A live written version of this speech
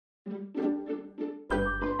The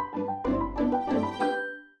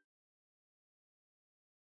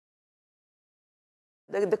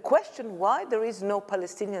question why there is no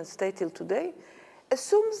Palestinian state till today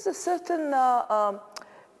assumes a certain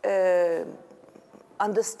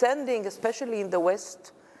understanding, especially in the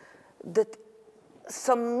West, that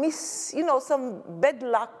some bad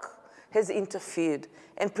luck has interfered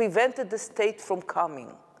and prevented the state from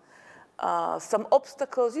coming. Some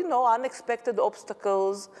obstacles, unexpected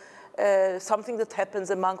obstacles, something that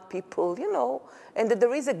happens among people, and that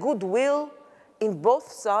there is a goodwill in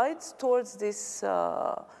both sides towards this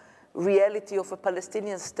reality of a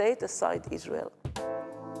Palestinian state aside Israel.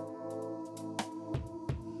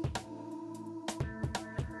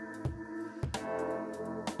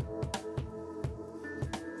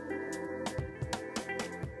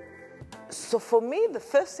 So for me, the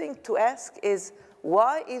first thing to ask is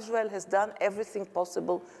why Israel has done everything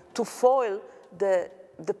possible to foil the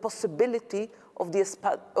possibility of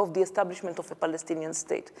the establishment of a Palestinian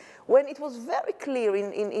state. When it was very clear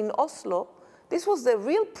in Oslo, this was the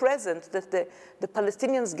real present that the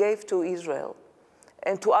Palestinians gave to Israel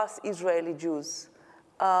and to us Israeli Jews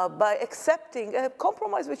by accepting a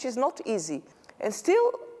compromise which is not easy. And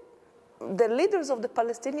still, the leaders of the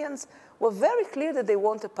Palestinians were very clear that they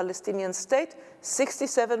want a Palestinian state,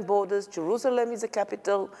 67 borders, Jerusalem is the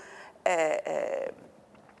capital, and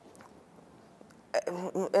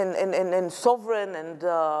sovereign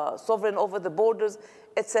over the borders,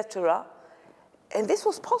 etc. And this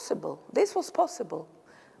was possible. This was possible.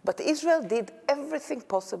 But Israel did everything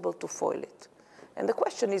possible to foil it. And the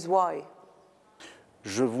question is why?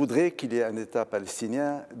 Je voudrais qu'il y ait un État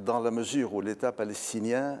palestinien dans la mesure où l'État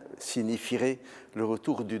palestinien signifierait le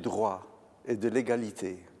retour du droit et de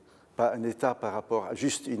l'égalité, pas un État par rapport à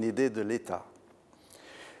juste une idée de l'État.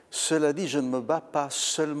 Cela dit, je ne me bats pas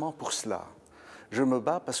seulement pour cela. Je me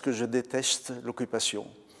bats parce que je déteste l'occupation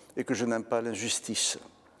et que je n'aime pas l'injustice.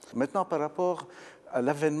 Maintenant, par rapport à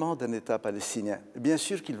l'avènement d'un État palestinien, bien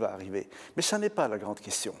sûr qu'il va arriver, mais ça n'est pas la grande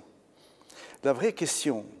question. La vraie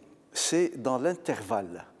question, c'est dans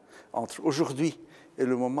l'intervalle entre aujourd'hui et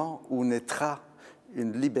le moment où naîtra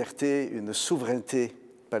une liberté, une souveraineté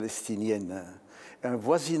palestinienne, un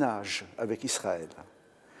voisinage avec Israël.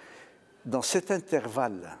 Dans cet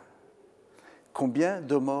intervalle, combien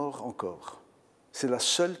de morts encore? C'est la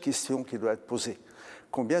seule question qui doit être posée.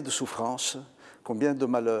 Combien de souffrances, combien de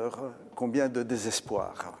malheurs, combien de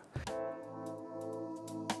désespoir?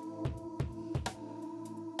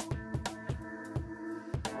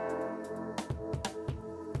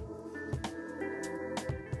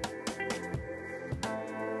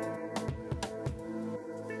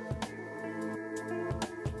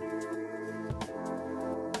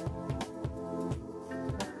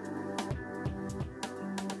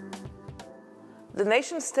 The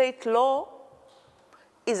nation-state law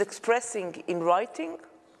is expressing in writing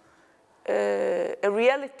a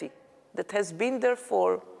reality that has been there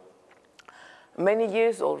for many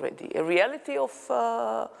years already, a reality of,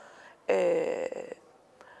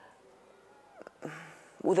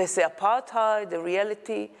 would I say apartheid, a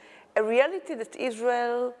reality that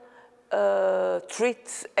Israel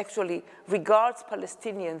treats, actually regards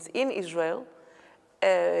Palestinians in Israel,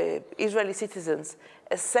 Israeli citizens,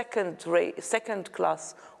 as second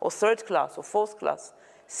class or third class or fourth class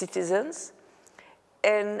citizens,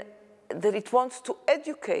 and that it wants to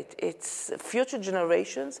educate its future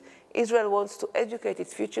generations. Israel wants to educate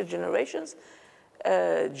its future generations,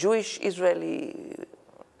 Jewish Israeli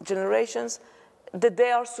generations, that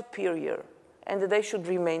they are superior and that they should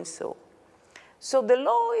remain so. So the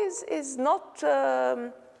law is not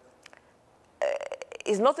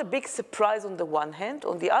a big surprise on the one hand.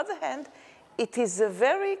 On the other hand, it is a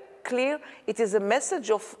very clear, it is a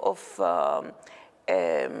message of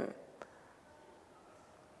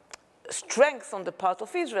strength on the part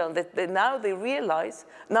of Israel, that now they realize,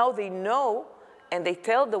 now they know, and they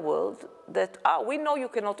tell the world that, we know you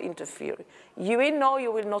cannot interfere. We know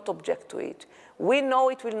you will not object to it. We know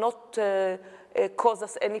it will not cause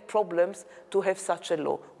us any problems to have such a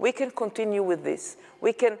law. We can continue with this.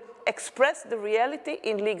 We can express the reality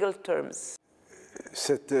in legal terms.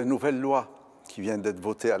 Cette nouvelle loi qui vient d'être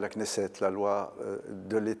votée à la Knesset, la loi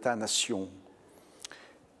de l'État-nation,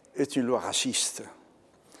 est une loi raciste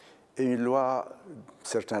et une loi,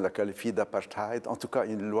 certains la qualifient d'apartheid, en tout cas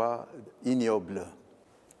une loi ignoble.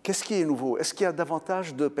 Qu'est-ce qui est nouveau? Est-ce qu'il y a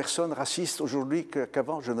davantage de personnes racistes aujourd'hui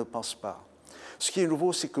qu'avant? Je ne pense pas. Ce qui est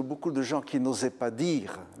nouveau, c'est que beaucoup de gens qui n'osaient pas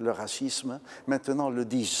dire le racisme, maintenant le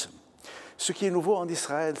disent. Ce qui est nouveau en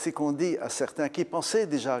Israël, c'est qu'on dit à certains qui pensaient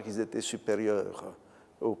déjà qu'ils étaient supérieurs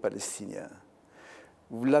aux Palestiniens,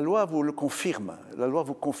 La loi vous le confirme. La loi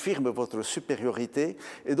vous confirme votre supériorité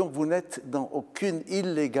et donc vous n'êtes dans aucune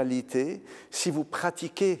illégalité si vous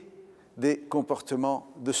pratiquez des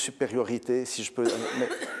comportements de supériorité, si je peux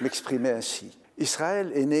m'exprimer ainsi.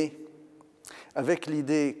 Israël est né avec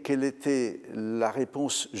l'idée qu'elle était la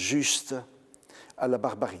réponse juste à la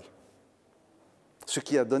barbarie. Ce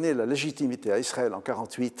qui a donné la légitimité à Israël en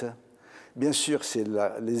 1948, bien sûr, c'est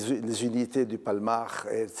les unités du Palmar,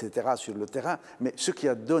 etc., sur le terrain, mais ce qui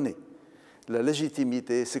a donné la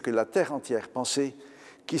légitimité, c'est que la terre entière pensait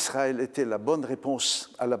qu'Israël était la bonne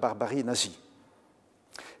réponse à la barbarie nazie.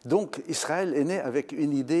 Donc, Israël est né avec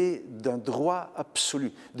une idée d'un droit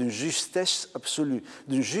absolu, d'une justesse absolue,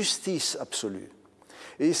 d'une justice absolue.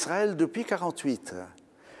 Et Israël, depuis 1948,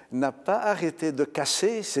 n'a pas arrêté de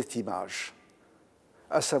casser cette image,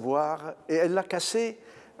 à savoir, et elle l'a cassée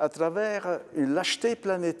à travers une lâcheté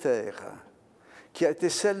planétaire qui a été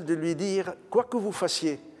celle de lui dire « quoi que vous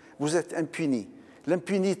fassiez, vous êtes impuni ».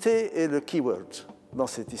 L'impunité est le keyword dans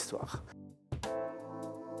cette histoire.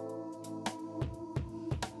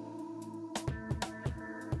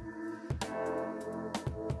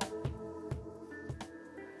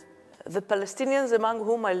 The Palestinians among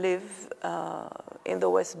whom I live in the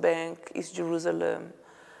West Bank, East Jerusalem,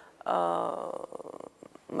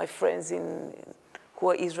 my friends who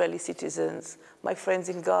are Israeli citizens, my friends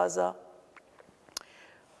in Gaza,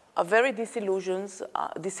 are very disillusioned,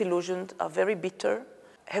 are very bitter,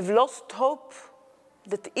 have lost hope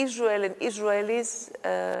that Israel and Israelis,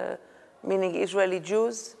 meaning Israeli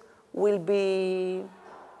Jews, will be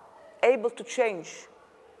able to change,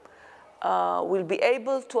 will be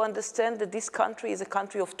able to understand that this country is a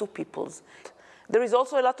country of two peoples. There is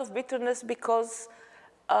also a lot of bitterness because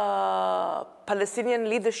Palestinian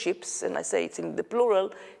leaderships, and I say it's in the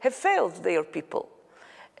plural, have failed their people.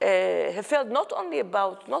 Have failed not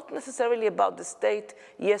necessarily about the state,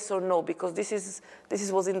 yes or no, because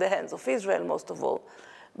this was in the hands of Israel most of all,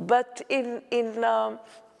 but in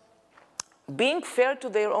being fair to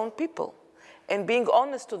their own people and being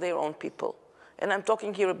honest to their own people. And I'm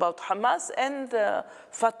talking here about Hamas and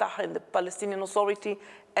Fatah and the Palestinian Authority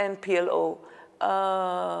and PLO.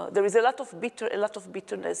 There is a lot of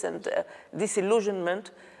bitterness and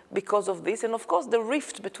disillusionment because of this, and of course the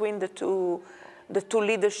rift between the two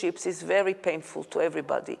leaderships is very painful to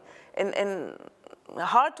everybody, and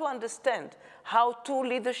hard to understand how two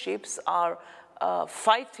leaderships are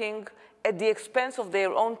fighting at the expense of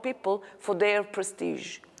their own people for their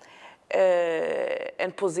prestige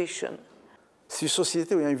and position. C'est une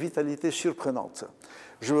société où il y a une vitalité surprenante.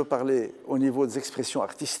 Je veux parler au niveau des expressions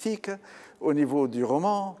artistiques, au niveau du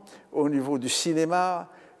roman, au niveau du cinéma.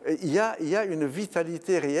 Il y a une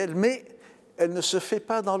vitalité réelle, mais elle ne se fait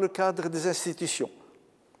pas dans le cadre des institutions.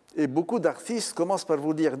 Et beaucoup d'artistes commencent par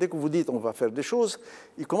vous dire, dès que vous dites on va faire des choses,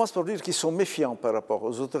 ils commencent par vous dire qu'ils sont méfiants par rapport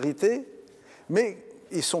aux autorités, mais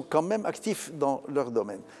ils sont quand même actifs dans leur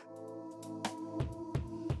domaine.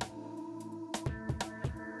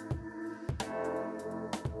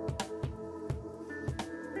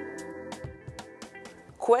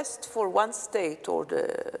 Quest for one state, or the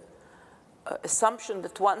assumption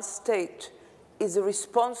that one state is a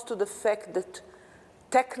response to the fact that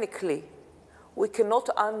technically we cannot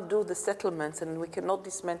undo the settlements and we cannot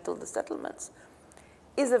dismantle the settlements,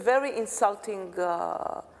 is a very insulting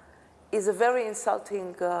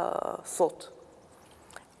thought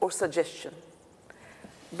or suggestion.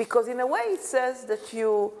 Because in a way it says that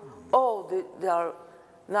there are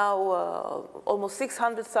now almost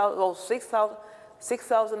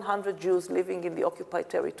 6,100 Jews living in the occupied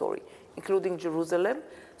territory, including Jerusalem,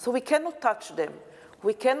 so we cannot touch them.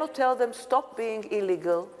 We cannot tell them stop being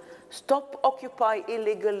illegal, stop occupy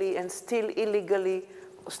illegally and steal illegally,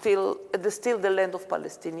 steal the land of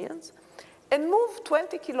Palestinians, and move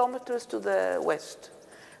 20 kilometers to the west.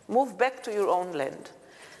 Move back to your own land.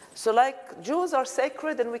 So like Jews are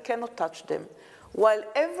sacred and we cannot touch them, while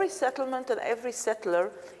every settlement and every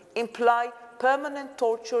settler imply permanent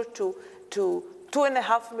torture to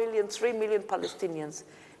 2.5 million, 3 million Palestinians,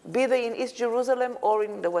 be they in East Jerusalem or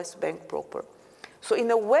in the West Bank proper. So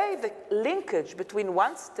in a way, the linkage between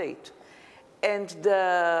one state and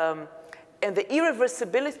the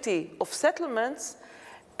irreversibility of settlements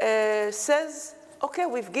says, okay,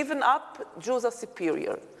 we've given up, Jews are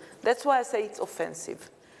superior. That's why I say it's offensive.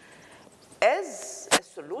 As a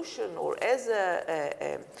solution or as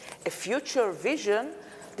a future vision,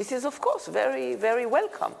 this is, of course, very, very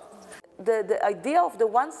welcome. The idea of the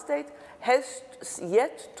one state has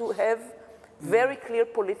yet to have very clear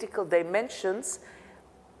political dimensions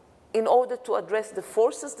in order to address the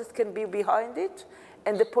forces that can be behind it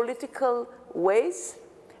and the political ways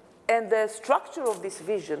And the structure of this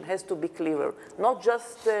vision has to be clearer, not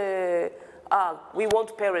just, we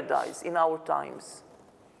want paradise in our times.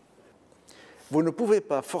 Vous ne pouvez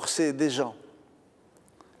pas forcer des gens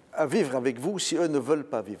à vivre avec vous si eux ne veulent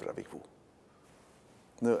pas vivre avec vous.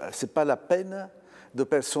 Ce n'est pas la peine de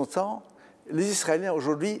perdre son temps. Les Israéliens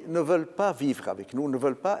aujourd'hui ne veulent pas vivre avec nous, ne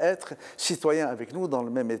veulent pas être citoyens avec nous dans le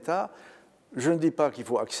même État. Je ne dis pas qu'il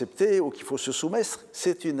faut accepter ou qu'il faut se soumettre,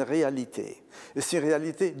 c'est une réalité. Et c'est une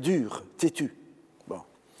réalité dure, têtue. Bon.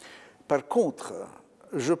 Par contre,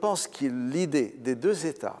 je pense que l'idée des deux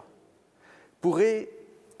États pourrait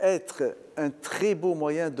être un très beau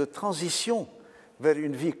moyen de transition vers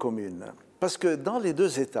une vie commune. Parce que dans les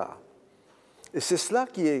deux États, et c'est cela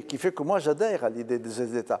qui fait que moi j'adhère à l'idée des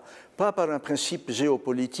deux États, pas par un principe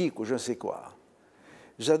géopolitique ou je ne sais quoi.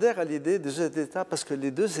 J'adhère à l'idée des deux États parce que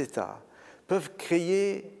les deux États peuvent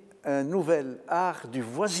créer un nouvel art du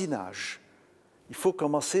voisinage. Il faut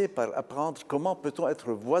commencer par apprendre comment peut-on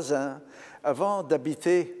être voisin avant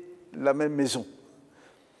d'habiter la même maison.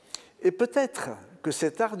 Et peut-être que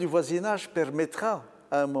cet art du voisinage permettra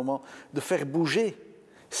à un moment de faire bouger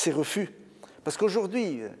ces refus. Parce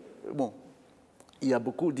qu'aujourd'hui, bon, il y a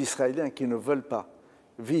beaucoup d'Israéliens qui ne veulent pas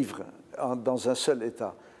vivre dans un seul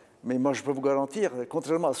État. Mais moi, je peux vous garantir,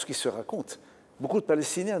 contrairement à ce qui se raconte, beaucoup de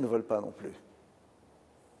Palestiniens ne veulent pas non plus.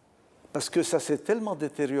 Parce que ça s'est tellement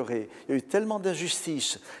détérioré, il y a eu tellement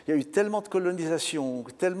d'injustices, il y a eu tellement de colonisation,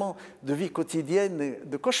 tellement de vie quotidienne,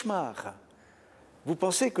 de cauchemars. Vous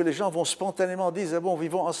pensez que les gens vont spontanément dire « Ah bon,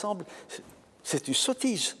 vivons ensemble », c'est une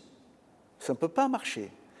sottise. Ça ne peut pas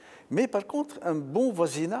marcher. Mais par contre, un bon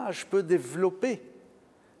voisinage peut développer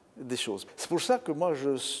des choses. C'est pour ça que moi,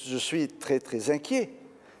 je suis très, très inquiet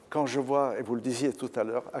quand je vois, et vous le disiez tout à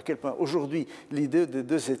l'heure, à quel point aujourd'hui l'idée des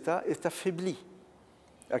deux États est affaiblie,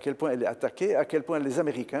 à quel point elle est attaquée, à quel point les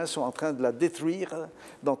Américains sont en train de la détruire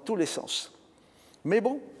dans tous les sens. Mais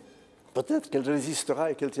bon, peut-être qu'elle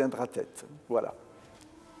résistera et qu'elle tiendra tête. Voilà.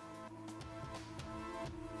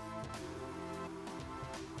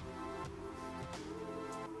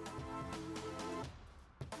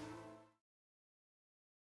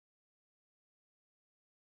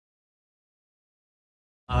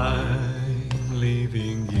 I'm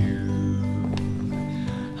leaving you,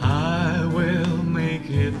 I will make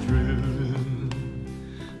it through.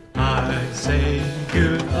 I say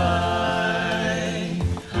goodbye,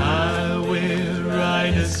 I will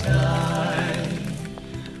ride the sky,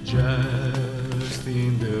 just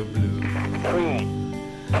in the blue. 3,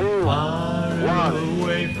 2, Far 1,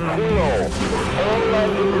 away from 0. you. All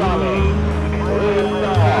engine running. Lift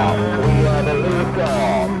off. We are the lift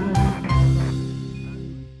off.